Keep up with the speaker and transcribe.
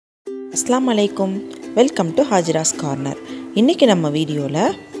अस्सलामुअलैकुम welcome to हाजिरास corner. इन्नैक्कु நம்ம வீடியோல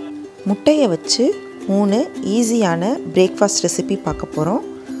முட்டையை வச்சு 3 ஈஸியான பிரேக்ஃபாஸ்ட் ரெசிபி பார்க்க போறோம்।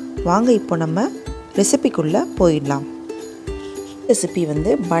 வாங்க இப்போ நம்ம ரெசிபிக்குள்ள போயிடலாம்। ரெசிபி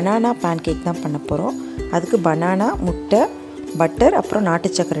வந்து பனானா pancake தான் பண்ண போறோம்। அதுக்கு பனானா, முட்டை, பட்டர் அப்புறம்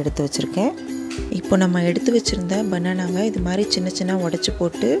நாட்டு சக்கரை எடுத்து வச்சிருக்கேன்। இப்போ நம்ம எடுத்து வச்சிருந்த பனானாவை இது மாதிரி சின்ன சின்ன உடைச்சு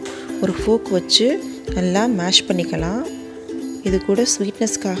போட்டு ஒரு ஃபோக் வச்சு நல்லா மேஷ் பண்ணிக்கலாம்। இது கூட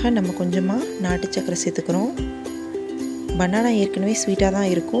ஸ்வீட்னஸ்க்காக நம்ம கொஞ்சமாக நாட்டு சக்கரை சேர்த்துக்கிறோம்। பனானா ஏற்கனவே ஸ்வீட்டாக தான்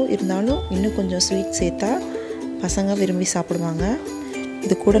இருக்கும், இருந்தாலும் இன்னும் கொஞ்சம் ஸ்வீட் சேர்த்தா பசங்க விரும்பி சாப்பிடுவாங்க।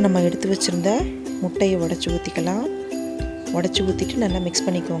 இது கூட நம்ம எடுத்து வச்சுருந்த முட்டையை உடச்சி ஊற்றிக்கலாம்। உடச்சி ஊற்றிட்டு நல்லா மிக்ஸ்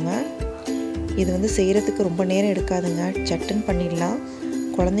பண்ணிக்கோங்க। இது வந்து செய்கிறதுக்கு ரொம்ப நேரம் எடுக்காதுங்க, சட்டுன்னு பண்ணிடலாம்।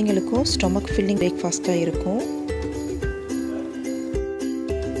 குழந்தைங்களுக்கும் ஸ்டொமக் ஃபில்லிங் பிரேக்ஃபாஸ்ட்டாக இருக்கும்।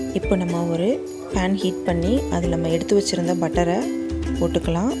 இப்போ நம்ம ஒரு பேன் ஹீட் பண்ணி அதில் நம்ம எடுத்து வச்சுருந்த பட்டரை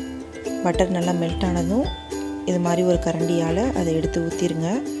போட்டுக்கலாம்। பட்டர் நல்லா மெல்ட் ஆனதும் இது மாதிரி ஒரு கரண்டியால் அதை எடுத்து ஊற்றிடுங்க।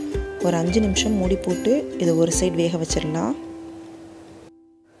 ஒரு 5 நிமிஷம் மூடி போட்டு இதை ஒரு சைடு வேக வச்சிடலாம்।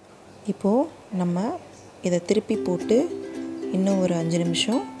 இப்போது நம்ம இதை திருப்பி போட்டு இன்னும் ஒரு 5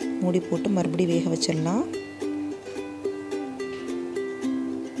 நிமிஷம் மூடி போட்டு மறுபடியும் வேக வச்சிடலாம்।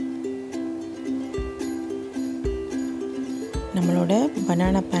 நம்மளோட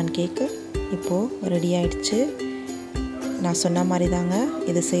பனானா பேன்கேக்கு இப்போது ரெடி ஆயிடுச்சு। நான் சொன்ன மாதிரி தாங்க,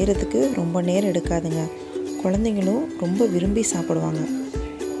 இது செய்கிறதுக்கு ரொம்ப நேரம் எடுக்காதுங்க, குழந்தைங்களும் ரொம்ப விரும்பி சாப்பிடுவாங்க।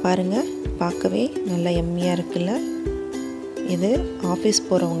 பாருங்கள், பார்க்கவே நல்லா எம்மியாக இருக்குல்ல। இது ஆஃபீஸ்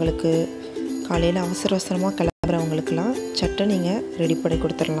போகிறவங்களுக்கு, காலையில் அவசர அவசரமாக கிளம்புறவங்களுக்கெல்லாம் சட்டை நீங்கள் ரெடி பண்ணி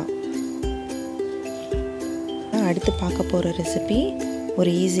கொடுத்துடலாம்। அடுத்து பார்க்க போகிற ரெசிபி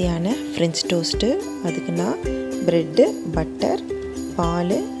ஒரு ஈஸியான ஃப்ரெஞ்ச் டோஸ்ட்டு। அதுக்கு நான் ப்ரெட்டு, பட்டர்,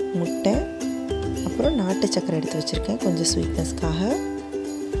 பால், முட்டை அப்புறம் நாட்டு சக்கரை எடுத்து வச்சுருக்கேன் கொஞ்சம் ஸ்வீட்னஸ்க்காக।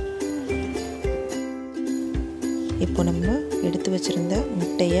 இப்போ நம்ம எடுத்து வச்சுருந்த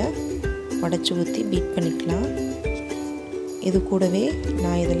முட்டையை உடச்சி ஊற்றி பீட் பண்ணிக்கலாம்। இது கூடவே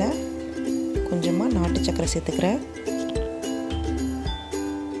நான் இதில் கொஞ்சமாக நாட்டு சக்கரை சேர்த்துக்கிறேன்।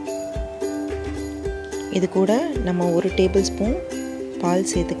 இது கூட நம்ம 1 டேபிள் ஸ்பூன்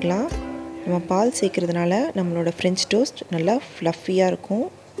பால் சேர்த்துக்கலாம்। நம்ம பால் சேர்க்குறதுனால நம்மளோட ஃப்ரெஞ்ச் டோஸ்ட் நல்லா ஃப்ளஃபியாக இருக்கும்।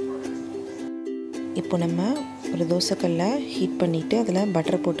 இப்போ நம்ம ஒரு தோசைக்கல்லை ஹீட் பண்ணிவிட்டு அதில்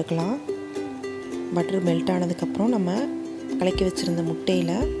பட்டர் போட்டுக்கலாம்। பட்டர் மெல்ட் ஆனதுக்கப்புறம் நம்ம கலக்கி வச்சுருந்த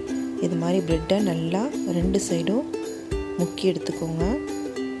முட்டையில் இது மாதிரி ப்ரெட்டை நல்லா 2 சைடும் முக்கி எடுத்துக்கோங்க।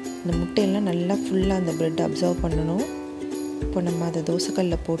 இந்த முட்டையெல்லாம் நல்லா ஃபுல்லாக அந்த ப்ரெட்டை அப்சர்வ் பண்ணணும்। இப்போ நம்ம அதை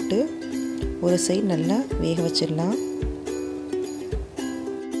தோசைக்கல்லில் போட்டு ஒரு சைடு நல்லா வேக வச்சிடலாம்।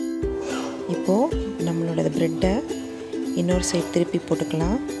 இப்போது நம்மளோட ப்ரெட்டை இன்னொரு சைடு திருப்பி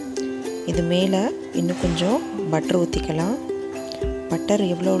போட்டுக்கலாம்। இது மேலே இன்னும் கொஞ்சம் பட்டர் ஊற்றிக்கலாம்। பட்டர்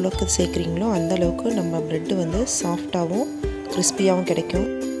எவ்வளோ அளவுக்கு சேர்க்குறீங்களோ அந்த அளவுக்கு நம்ம ப்ரெட்டு வந்து சாஃப்டாகவும் கிறிஸ்பியாகவும் கிடைக்கும்।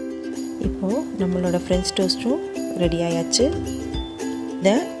 இப்போது நம்மளோட ஃப்ரெஞ்ச் டோஸ்ட்டும் ரெடி ஆயாச்சு।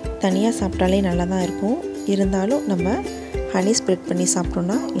 இதை தனியாக சாப்பிட்டாலே நல்லா தான் இருக்கும், இருந்தாலும் நம்ம ஹனி ஸ்ப்ரெட் பண்ணி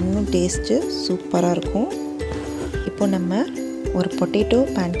சாப்பிட்டோன்னா இன்னும் டேஸ்ட்டு சூப்பராக இருக்கும்। இப்போ நம்ம ஒரு பொட்டேட்டோ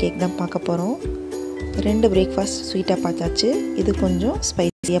பேன்கேக் தான் பார்க்க போகிறோம்। 2 பிரேக்ஃபாஸ்ட் ஸ்வீட்டாக பார்த்தாச்சு, இது கொஞ்சம்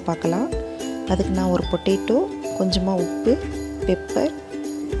ஸ்பைஸியாக பார்க்கலாம்। அதுக்கு நான் ஒரு பொட்டேட்டோ, கொஞ்சமாக உப்பு, பெப்பர்,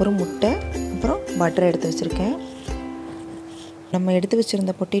 ஒரு முட்டை அப்புறம் பட்டர் எடுத்து வச்சுருக்கேன்। நம்ம எடுத்து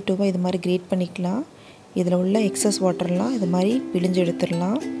வச்சுருந்த பொட்டேட்டோவை இது மாதிரி கிரேட் பண்ணிக்கலாம்। இதில் உள்ள எக்ஸஸ் வாட்டர்லாம் இது மாதிரி பிழிஞ்சு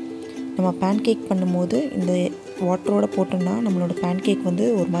எடுத்துடலாம்। நம்ம பேன்கேக் பண்ணும்போது இந்த வாட்டரோடு போட்டோம்னா நம்மளோட பேன்கேக் வந்து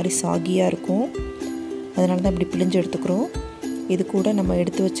ஒரு மாதிரி சாகியாக இருக்கும், அதனால தான் இப்படி பிழிஞ்சு எடுத்துக்கிறோம்। இது கூட நம்ம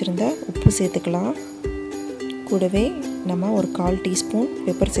எடுத்து வச்சுருந்த உப்பு சேர்த்துக்கலாம்। கூடவே நம்ம ஒரு 1/4 டீஸ்பூன்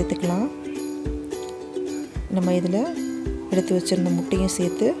பெப்பர் சேர்த்துக்கலாம்। நம்ம இதில் எடுத்து வச்சுருந்த முட்டையும்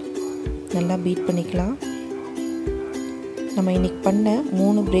சேர்த்து நல்லா பீட் பண்ணிக்கலாம்। நம்ம இன்றைக்கி பண்ண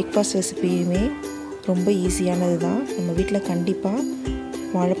 3 பிரேக்ஃபாஸ்ட் ரெசிபியுமே ரொம்ப ஈஸியானது தான்। நம்ம வீட்டில் கண்டிப்பாக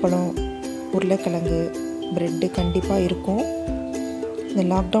வாழைப்பழம், உருளைக்கிழங்கு, ப்ரெட்டு கண்டிப்பாக இருக்கும்। இந்த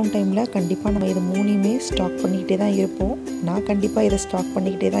லாக்டவுன் டைமில் கண்டிப்பாக நம்ம இது 3யுமே ஸ்டாக் பண்ணிக்கிட்டே தான் இருப்போம்। நான் கண்டிப்பாக இதை ஸ்டாக்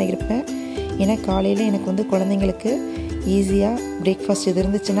பண்ணிக்கிட்டே தான் இருப்பேன், ஏன்னா காலையில் எனக்கு வந்து குழந்தைங்களுக்கு ஈஸியாக பிரேக்ஃபாஸ்ட் இது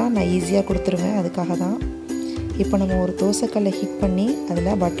இருந்துச்சுன்னா நான் ஈஸியாக கொடுத்துருவேன், அதுக்காக தான்। இப்போ நம்ம ஒரு தோசைக்கல்லை ஹீட் பண்ணி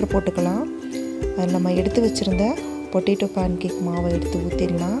அதில் பட்டர் போட்டுக்கலாம்। அதில் நம்ம எடுத்து வச்சுருந்த பொட்டேட்டோ பேன்கேக் மாவை எடுத்து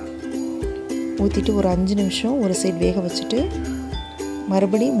ஊற்றிடலாம்। ஊற்றிட்டு ஒரு 5 நிமிஷம் ஒரு சைடு வேக வச்சுட்டு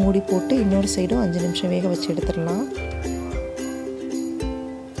மறுபடியும் மூடி போட்டு இன்னொரு சைடும் 5 நிமிஷம் வேக வச்சு எடுத்துடலாம்।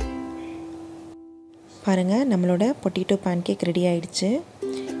 பாருங்கள், நம்மளோட பொட்டேட்டோ பேன்கேக் ரெடி ஆகிடுச்சு।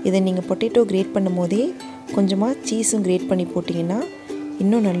 இதை நீங்கள் பொட்டேட்டோ கிரேட் பண்ணும் போதே கொஞ்சமாக சீஸும் கிரேட் பண்ணி போட்டிங்கன்னா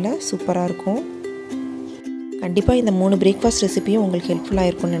இன்னும் நல்லா சூப்பராக இருக்கும்। கண்டிப்பாக இந்த 3 பிரேக்ஃபாஸ்ட் ரெசிபியும் உங்களுக்கு ஹெல்ப்ஃபுல்லாக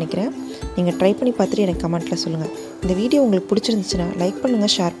இருக்கும்னு நினைக்கிறேன். நீங்கள் ட்ரை பண்ணி பார்த்துட்டு எனக்கு கமெண்ட்டில் சொல்லுங்கள். இந்த வீடியோ உங்களுக்கு பிடிச்சிருந்துச்சுன்னா லைக்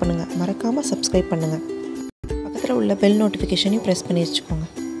பண்ணுங்கள், ஷேர் பண்ணுங்கள், மறக்காமல் சப்ஸ்கிரைப் பண்ணுங்கள். பக்கத்தில் உள்ள பெல் நோட்டிஃபிகேஷனையும் ப்ரெஸ் பண்ணி வச்சுக்கோங்க.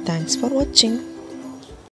 தேங்க்ஸ் ஃபார் வாட்சிங்.